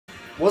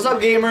What's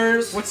up,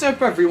 gamers? What's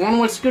up, everyone?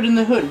 What's good in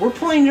the hood? We're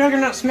playing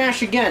Juggernaut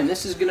Smash again.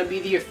 This is gonna be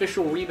the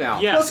official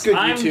rebound. Yes, What's good,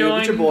 YouTube?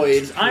 It's your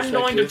boys. I'm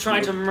going to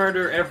try to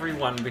murder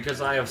everyone because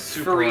I have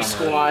super Furry armor.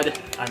 squad.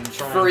 I'm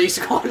trying. Furry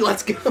squad,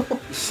 let's go.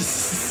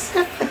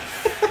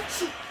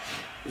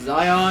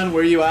 Zion,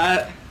 where you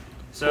at?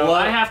 So Well,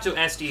 I have to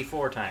SD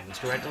 4 times,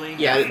 correctly?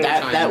 Yeah,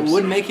 that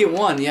would make it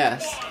 1,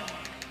 yes.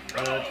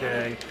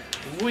 Okay.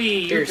 You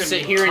Here, can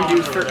sit here and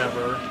do talk or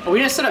whatever. Oh, we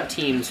gotta set up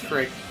teams,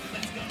 frick.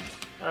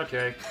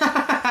 Okay.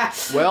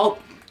 Well,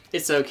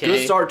 It's okay.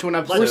 good start to an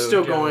episode. We're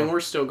still going,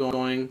 we're still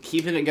going.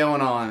 Keeping it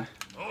going on.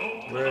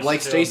 We're Like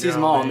still Stacy's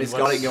going. mom, it's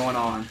got it going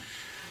on.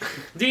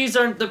 These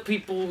aren't the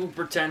people who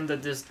pretend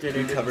that this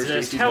didn't Cover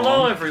exist. Stacy's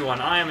Hello, mom. everyone.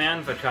 I am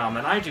Anvacom,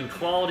 and I do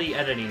quality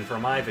editing for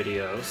my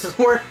videos.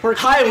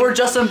 Hi, we're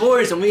Justin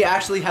Boys, and we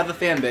actually have a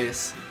fan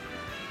base.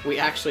 We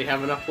actually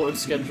have an upload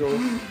schedule.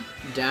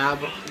 Dab,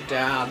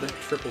 dab,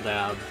 triple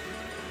dab.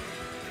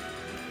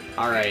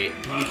 Alright.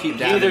 You keep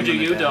dabbing. Neither do in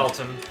the you, dab.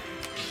 Dalton.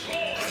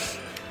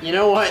 You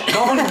know what?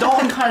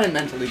 Dalton kind of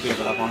mentally gave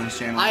up on his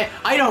channel.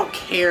 I don't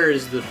care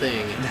is the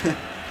thing.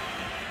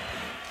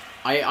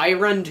 I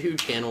run 2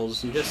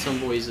 channels, and Just Some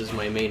Boys is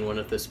my main one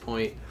at this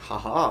point.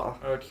 Haha.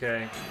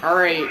 Okay.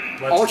 Alright,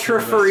 Let's Ultra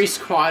do this. Furry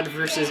Squad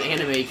versus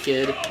Anime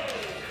Kid.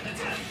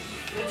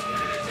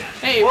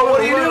 Hey, Whoa,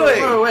 what are you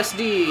doing? Whoa,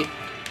 SD.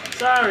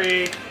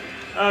 Sorry.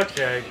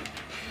 Okay.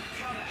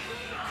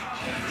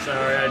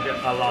 Sorry,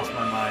 I lost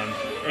my mind.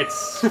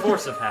 It's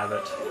force of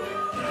habit.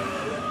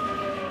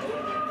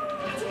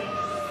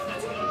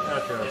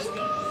 Okay.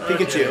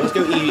 Pikachu, let's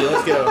go Eevee,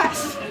 let's go.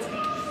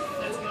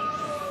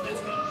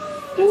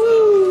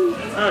 Woo!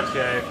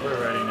 Okay, we're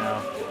ready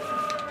now.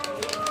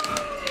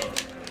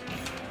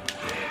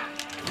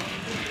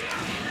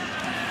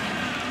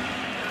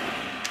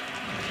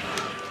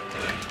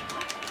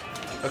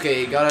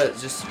 Okay, you gotta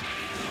just...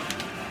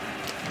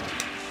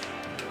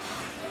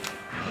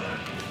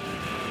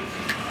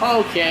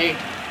 Okay.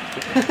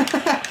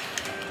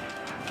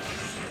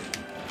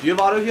 Do you have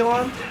auto heal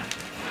on?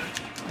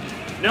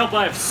 Nope,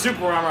 I have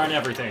super armor on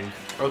everything.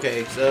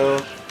 Okay,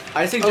 so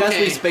I suggest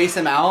we space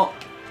him out.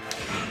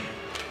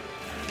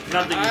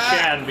 Not that you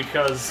can,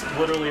 because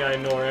literally I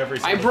ignore every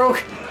I single...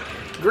 broke.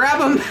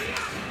 Grab him.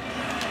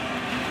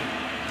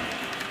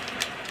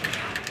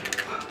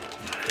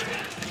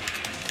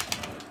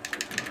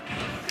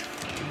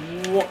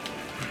 Wha-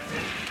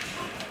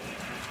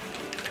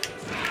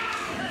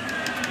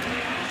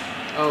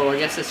 Oh, I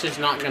guess it's just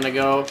not gonna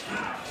go.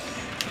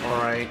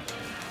 Alright.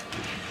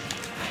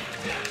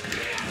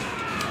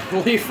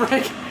 Holy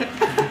frick.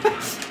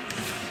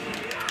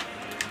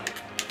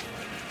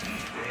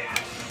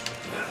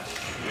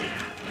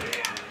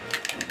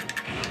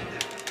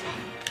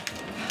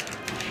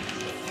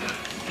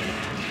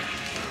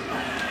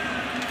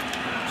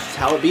 Just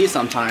how it be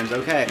sometimes,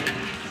 okay.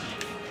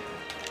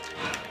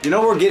 You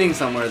know we're getting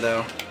somewhere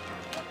though.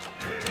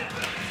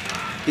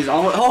 He's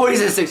almost, oh,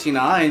 he's at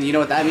 69. You know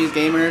what that means,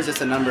 gamers?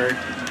 It's a number.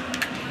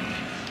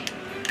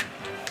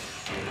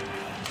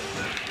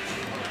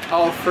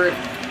 Oh, frick.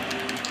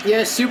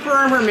 Yeah, super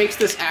armor makes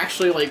this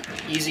actually, like,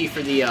 easy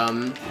for the,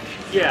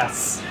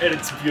 Yes, and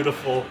it's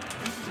beautiful.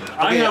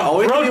 I Okay, have all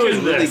we have to do broken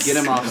is really this. get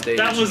him off stage.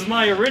 That was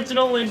my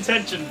original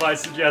intention by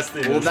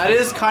suggesting Well, this. that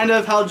is kind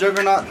of how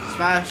Juggernaut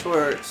Smash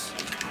works.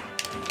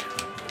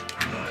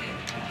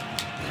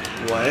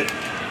 What?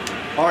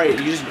 Alright,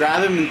 you just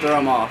grab him and throw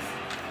him off.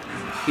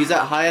 He's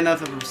at high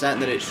enough of a percent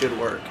that it should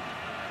work.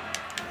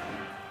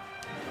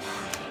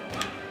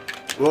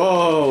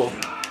 Whoa!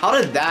 How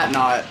did that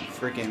not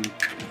freaking...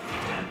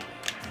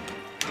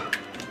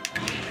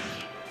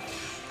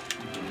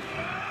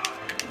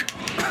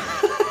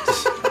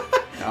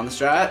 Down the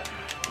strat.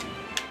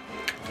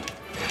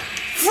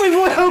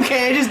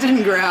 Okay, I just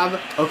didn't grab.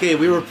 Okay,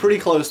 we were pretty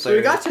close So there.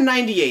 we got to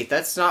 98,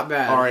 that's not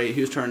bad. Alright,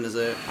 whose turn is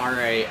it?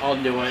 Alright,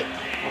 I'll do it.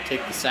 I'll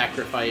take the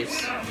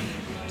sacrifice.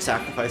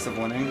 Sacrifice of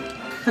winning.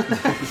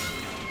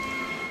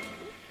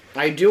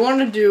 I do want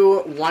to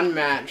do one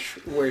match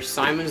where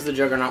Simon's the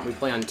Juggernaut we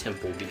play on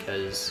Temple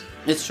because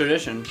It's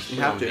tradition. You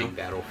we're have on to. Big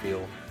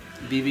Battlefield.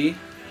 BB.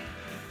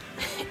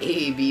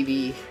 Hey,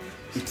 BB.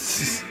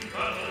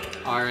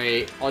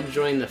 Alright, I'll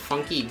join the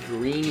funky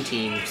green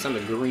team because I'm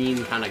a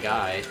green kind of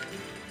guy.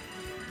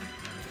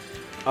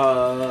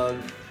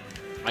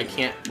 I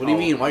can't. What do you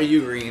mean? Why are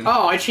you green?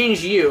 Oh, I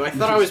changed you. I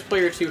thought I was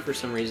player 2 for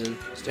some reason.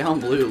 Stay on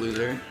blue,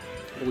 loser.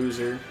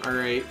 Loser.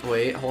 Alright.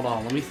 Wait, hold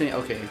on. Let me think.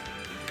 Okay.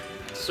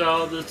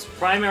 So, this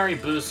primary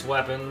boosts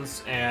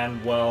weapons,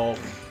 and, well,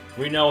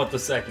 we know what the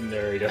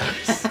secondary does.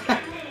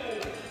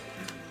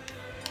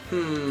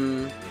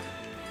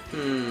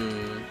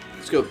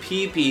 Let's go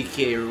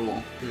PPK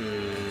rule.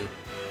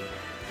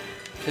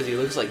 Because he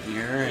looks like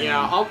urine.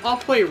 Yeah, I'll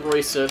play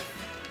Royce.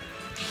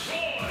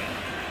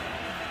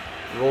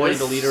 Roy,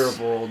 the leader of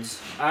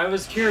worlds. I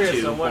was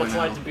curious on what it's 2.0.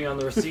 like to be on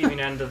the receiving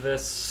end of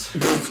this.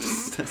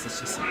 That's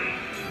just...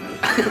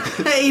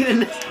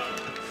 Aiden.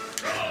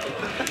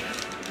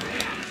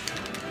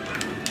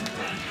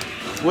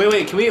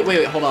 Wait, can we,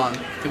 wait, hold on.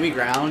 Can we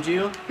ground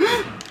you?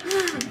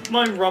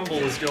 My rumble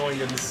is going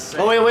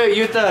insane. Oh wait,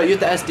 you hit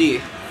the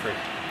SD.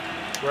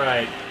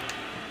 Right.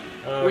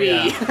 Oh Wee.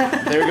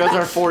 yeah. There goes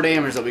our 4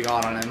 damage that we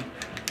got on him.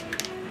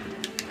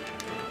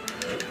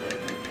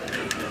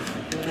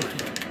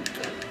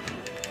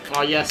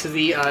 Oh yes,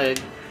 the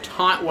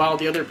taunt while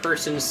the other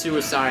person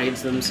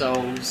suicides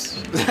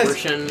themselves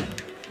portion.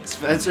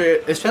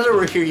 Spencer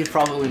were here, you'd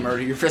probably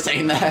murder you for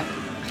saying that.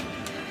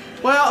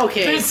 Well,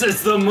 okay. This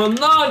is the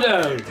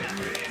Monado!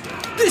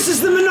 This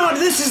is the Monado!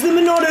 This is the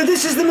Monado!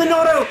 This is the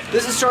Monado!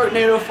 This is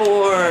Sharknado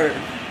 4.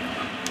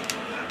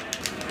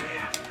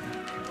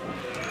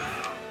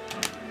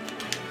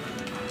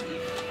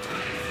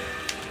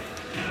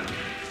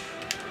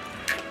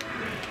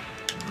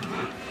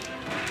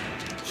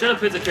 Should have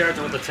picked a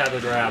character with a tether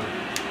grab.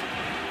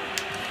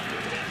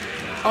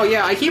 Oh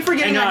yeah, I keep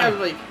forgetting I have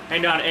like...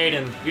 Hang on,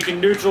 Aiden. You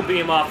can neutral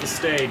beam off the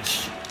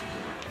stage.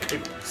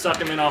 Suck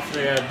him in off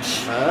the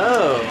edge.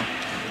 Oh.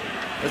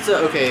 That's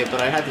okay,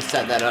 but I had to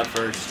set that up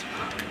first.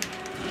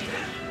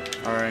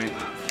 Alright.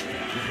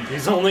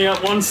 He's only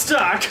at 1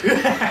 stock. Come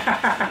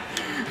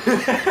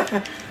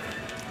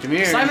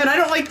here. Simon, I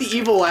don't like the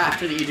evil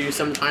laughter that you do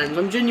sometimes.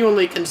 I'm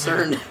genuinely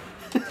concerned.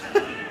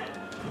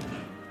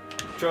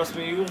 Trust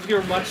me, you'll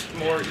hear much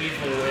more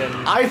evil in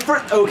okay.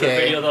 the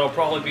video that'll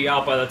probably be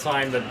out by the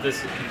time that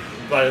this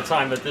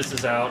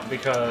is out,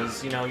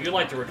 because you know you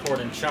like to record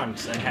in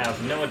chunks and have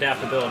no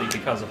adaptability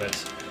because of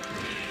it.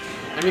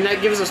 I mean,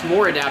 that gives us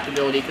more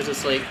adaptability because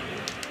it's like...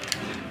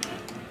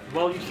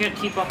 Well, you can't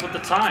keep up with the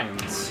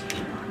times.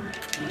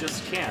 You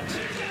just can't.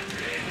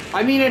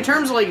 I mean, in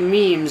terms of like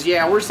memes,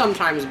 yeah, we're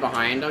sometimes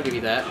behind. I'll give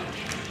you that.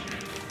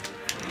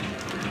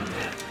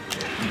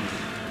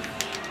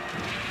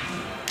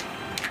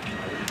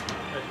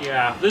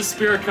 Yeah, this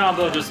spirit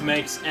combo just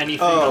makes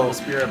anything on the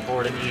spirit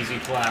board an easy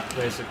clap,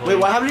 basically. Wait,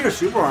 what happened to your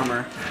super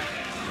armor?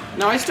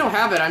 No, I still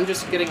have it. I'm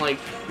just getting like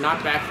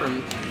knocked back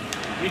from...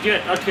 You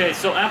get, okay,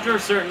 so after a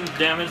certain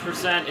damage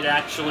percent, it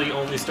actually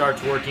only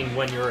starts working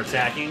when you're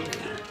attacking.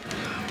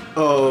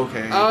 Oh,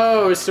 okay.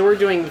 Oh, so we're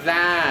doing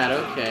that.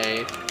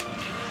 Okay.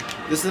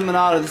 This is the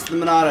Monado. This is the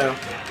Monado.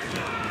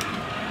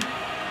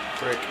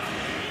 Frick.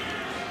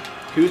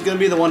 Who's gonna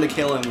be the one to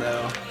kill him,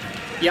 though?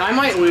 Yeah, I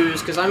might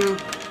lose because I'm...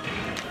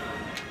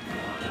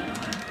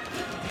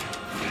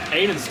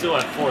 Aiden's still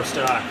at 4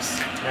 stocks.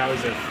 Now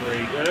he's at 3.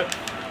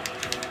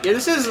 Yeah,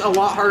 this is a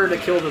lot harder to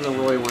kill than the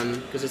Roy one,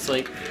 because it's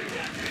like...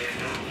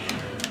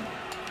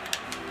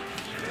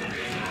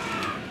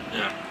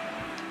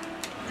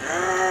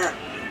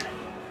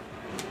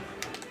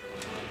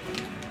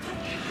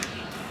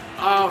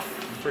 Oh,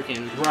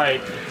 freaking...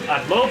 Right.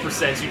 At low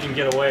percents, you can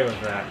get away with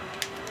that.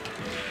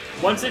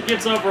 Once it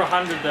gets over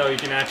 100, though, you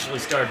can actually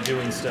start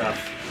doing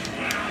stuff.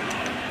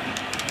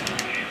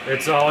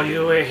 It's all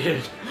you,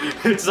 Aiden.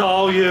 It's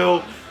all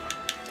you.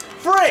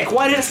 Frick!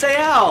 Why did it stay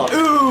out?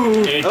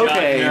 Ooh! It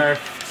Okay. got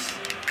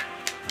nerfed.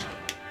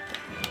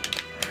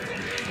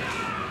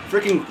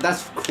 Freaking,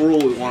 that's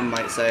cruel, one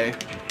might say.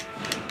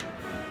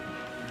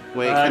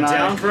 Wait, can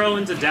down I? throw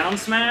into down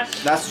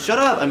smash? That's, shut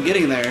up, I'm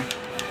getting there.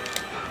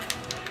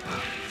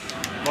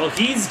 Well,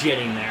 he's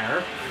getting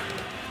there.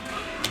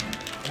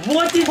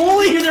 What did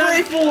Holy you do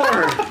that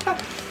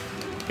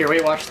for? Here,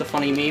 wait, watch the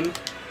funny meme.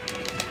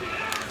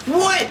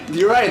 What?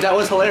 You're right, that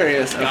was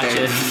hilarious.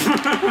 Okay.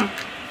 Gotcha.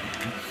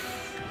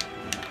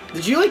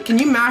 Did you, like, can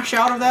you mash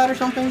out of that or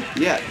something?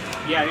 Yeah.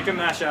 Yeah, you can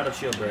mash out of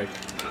shield break.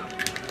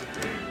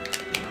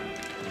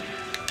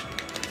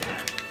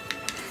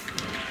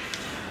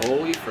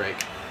 Holy frick.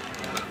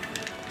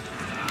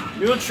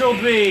 Neutral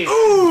B!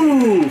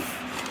 Ooh!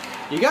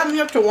 You got me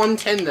up to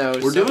 110, though,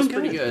 We're so doing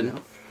pretty good.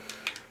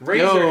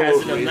 Razor Yo,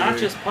 has an Razor.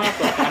 obnoxious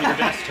pop-up on your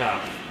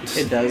desktop.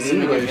 It does. Let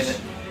me look at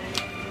it.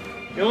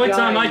 The only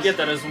time I Guys, get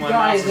that is when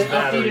Guys, mouse's it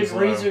battery is updated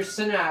low. Razor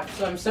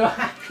Synapse. I'm so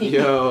happy.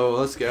 Yo,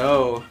 let's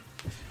go.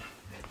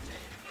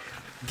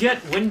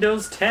 Get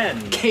Windows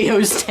 10.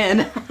 KO's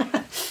 10. I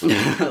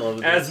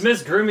love As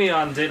Miss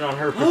Grimion did on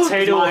her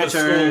potato my of a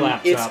school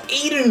turn. It's laptop.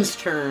 Aiden's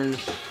turn.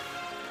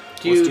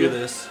 Dude. Let's do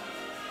this.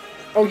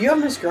 Oh, you have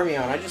Miss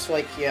Grimion. I just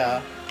like,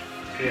 yeah.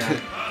 Yeah.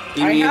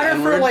 You I mean had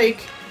her for N-word?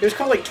 like, it was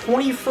called like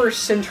 21st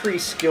Century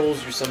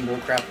Skills or some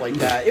bullcrap like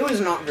that. It was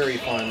not very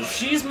fun.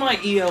 She's my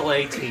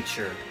ELA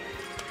teacher.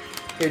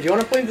 Here, do you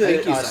want to play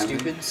Thank the you, Simon.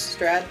 stupid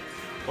strat?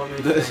 Let me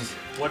think.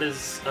 What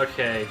is...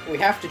 Okay. We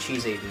have to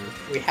cheese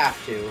Aiden. We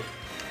have to.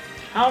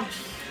 How...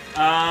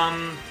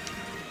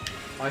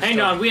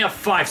 Hang on, we have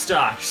 5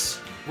 stocks.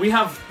 We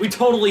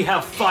totally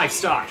have 5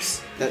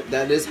 stocks.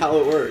 That is how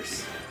it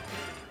works.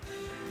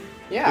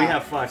 Yeah. We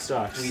have 5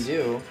 stocks. We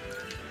do.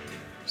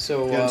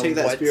 So, You gotta take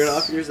that what's- spirit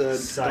off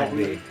yours. Side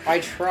B. I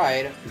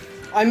tried.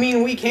 I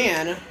mean, we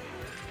can.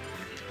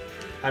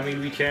 I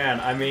mean, we can.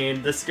 I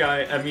mean, this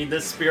spirit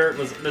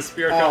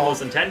combo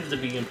was intended to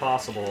be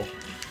impossible.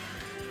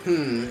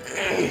 Awesome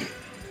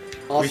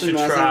should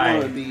as I try.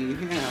 wanna be,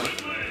 yeah.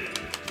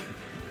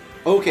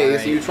 Okay,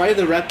 Alright. so you tried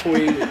the rep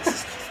point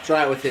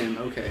strat with him.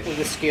 Okay. With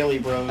the Scaly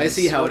Bros. I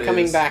see how We're it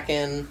coming is. back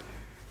in.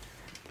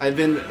 I've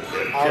been.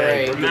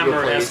 Alright. we're good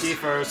Remember, place. SD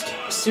first.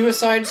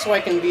 Suicide so I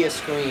can be a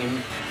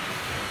Scream.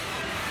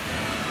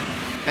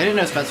 didn't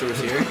know Spencer was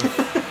here.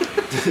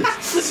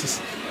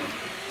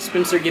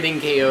 Spencer getting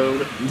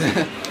KO'd.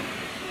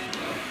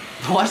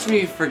 Watch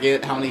me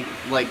forget how many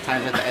times I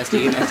had the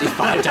SD and SD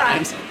 5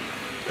 times.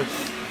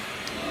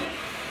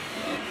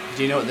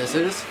 Do you know what this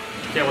is?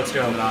 Yeah, let's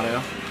go. Auto.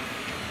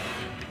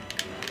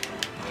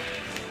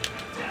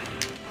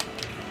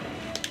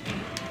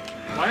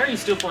 Why are you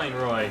still playing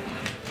Roy?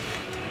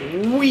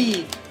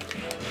 Wee!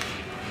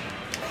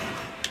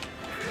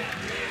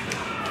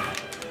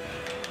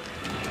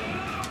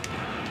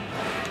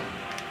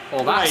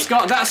 Well, that's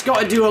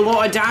got to do a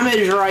lot of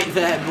damage right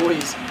there,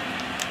 boys.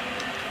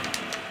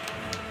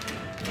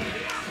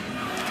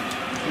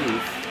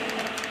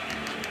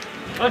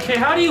 Okay,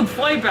 how do you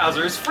play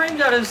Bowser? His frame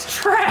data is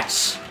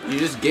trash! You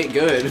just get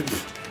good.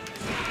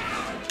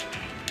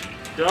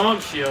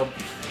 Don't shield.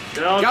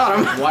 Don't. Got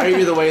him. Why are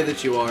you the way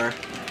that you are?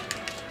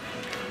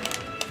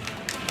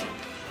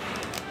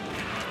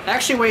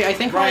 Actually, wait, I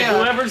think Right, my,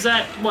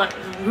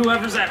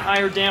 whoever's at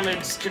higher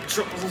damage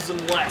controls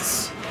him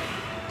less.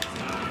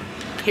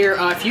 Here,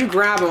 if you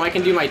grab him, I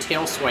can do my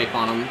tail swipe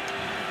on him.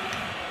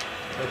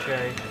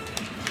 Okay.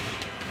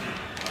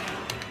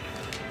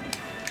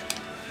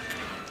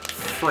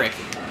 Frick.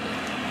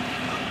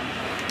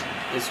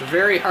 It's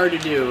very hard to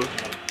do.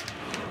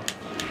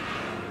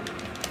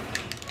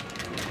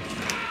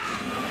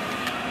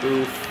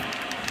 Oof.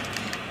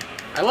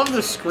 I love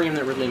the scream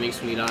that Ridley makes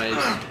when he dies.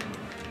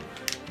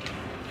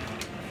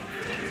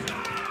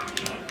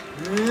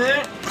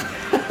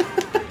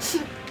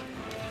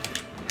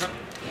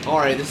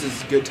 Alright, this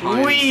is good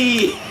time.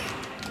 Whee!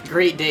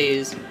 Great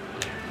days.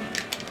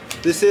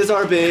 This is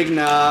our big I'm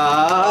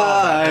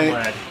night.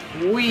 glad.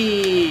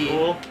 Whee!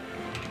 Cool.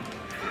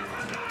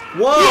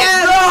 Whoa!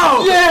 Yes!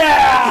 No!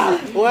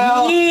 Yeah!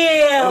 Well,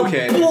 Yeah!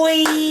 okay.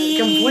 Boy!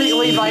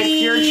 Completely by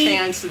pure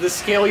chance, the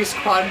Scaly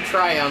Squad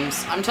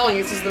triumphs. I'm telling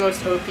you, this is the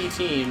most OP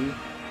team.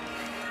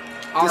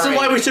 This is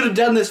why we should have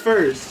done this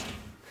first.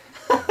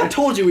 I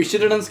told you we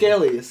should have done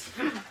Scalies.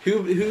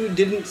 Who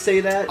didn't say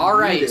that? All You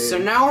right, did. so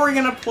now we're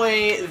gonna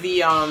play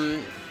the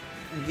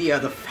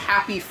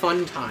happy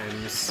fun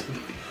times.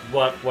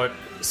 What?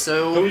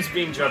 So Who's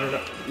being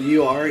Juggernaut?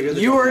 You are. You're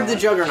the you are Juggernaut. the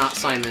Juggernaut,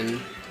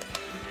 Simon.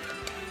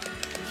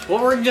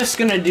 What we're just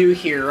gonna do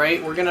here,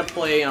 right? We're gonna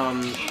play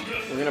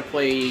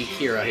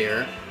Kira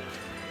here.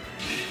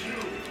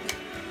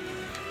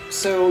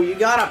 So you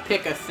gotta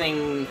pick a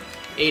thing,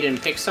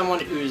 Aiden. Pick someone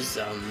who's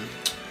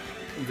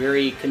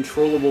very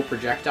controllable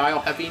projectile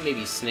heavy,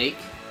 maybe Snake.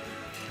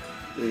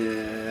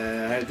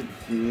 Yeah, I had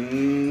to,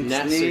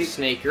 Ness or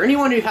Snake, or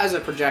anyone who has a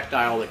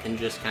projectile that can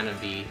just kind of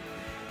be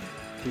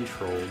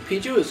controlled.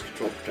 Pichu is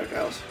control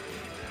projectiles.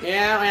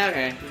 Yeah,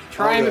 okay.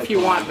 Try I'll him go if you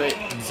for want, it.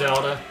 but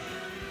Zelda.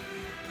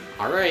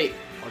 alright.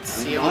 Let's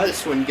see how What?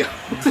 this one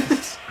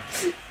goes.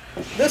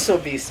 This'll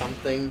be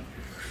something.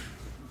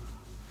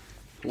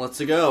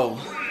 Let's go.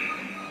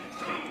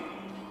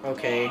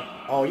 Okay.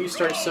 Oh, you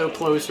start so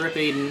close, Rip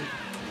Aiden.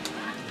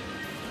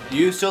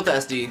 You still to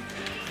SD.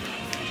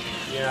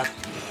 Yeah.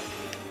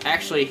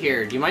 Actually,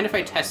 here, do you mind if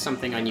I test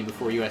something on you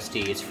before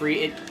USD? It's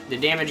free, the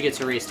damage gets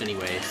erased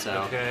anyway,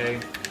 so... Okay.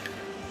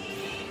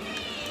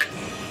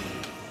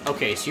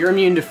 Okay, so you're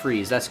immune to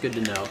freeze, that's good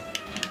to know.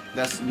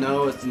 It's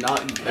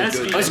not That's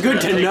good. It's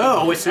good to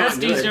know, it's not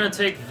SD's good. gonna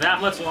take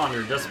that much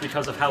longer just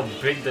because of how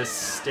big this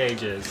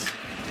stage is.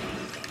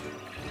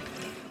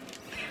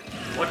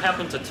 What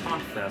happened to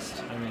Taunt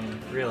Fest? I mean,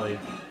 really.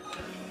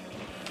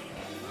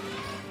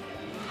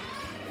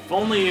 If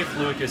only if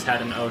Lucas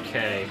had an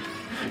okay.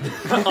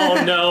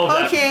 Oh no!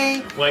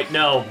 Okay! Wait,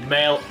 no.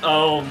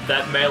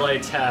 That melee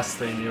test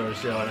thing you were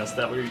showing us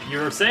that you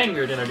were saying you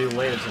were gonna do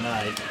later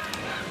tonight.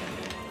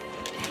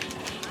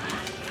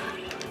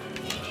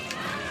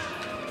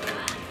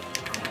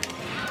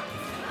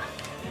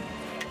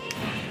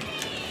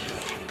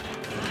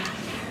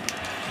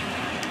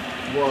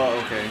 Whoa,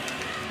 okay.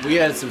 We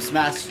had some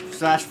Smash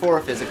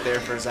 4 physics there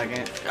for a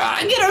second.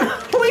 Get him!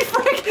 Holy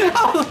frick!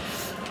 Oh.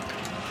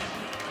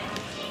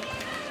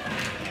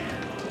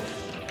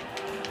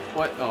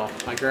 What? Oh,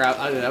 I grabbed.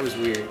 Oh, that was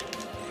weird.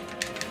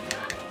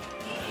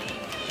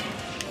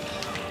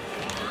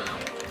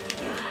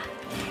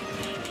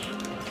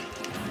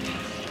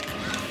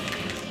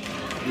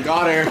 You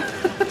got her.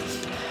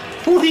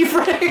 Holy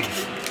frick!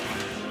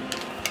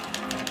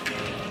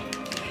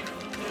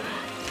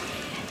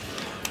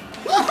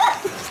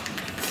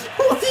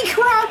 Holy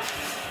crap!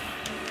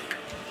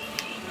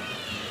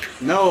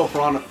 No,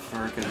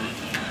 Frickin'.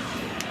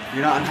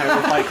 You're not in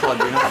Hyrule Fight Club.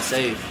 You're not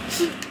safe.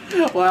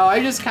 Well, I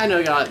just kind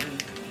of got.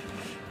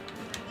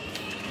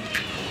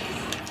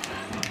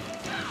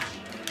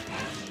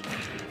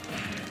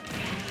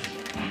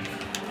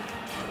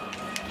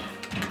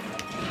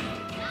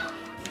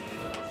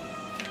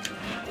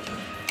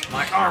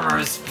 My armor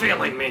is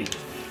failing me.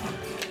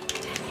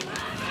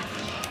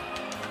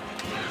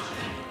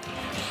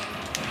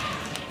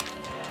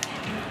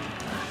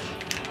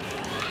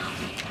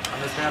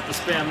 I'm just gonna have to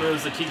spam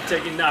moves that keep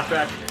taking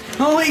knockback.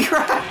 Holy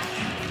crap!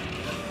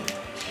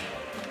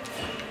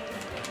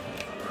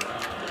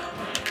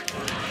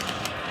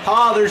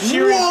 Ah, they're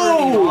cheering for me.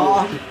 Whoa!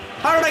 Aw.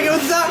 How did I go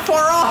that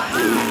far off?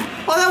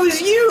 Oh, that was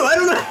you! I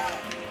don't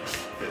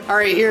know.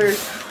 Alright, here.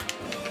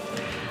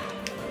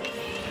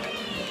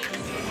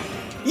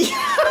 Yeah!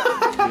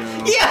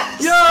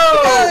 Yes! Yo!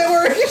 Yeah, it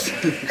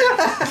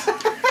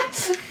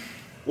worked!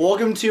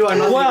 Welcome to I'm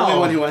not the only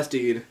one who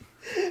SD'd.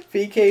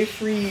 PK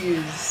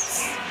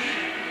freeze.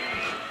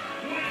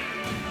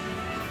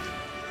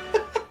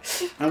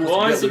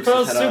 Well, I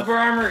suppose super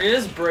armor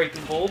is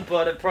breakable,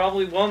 but it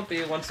probably won't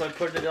be once I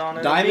put it on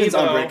an Diamond's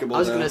amiibo. unbreakable. I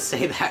was though. gonna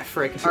say that,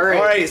 frick.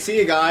 Alright, see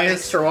you guys.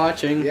 Thanks for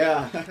watching.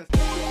 Yeah.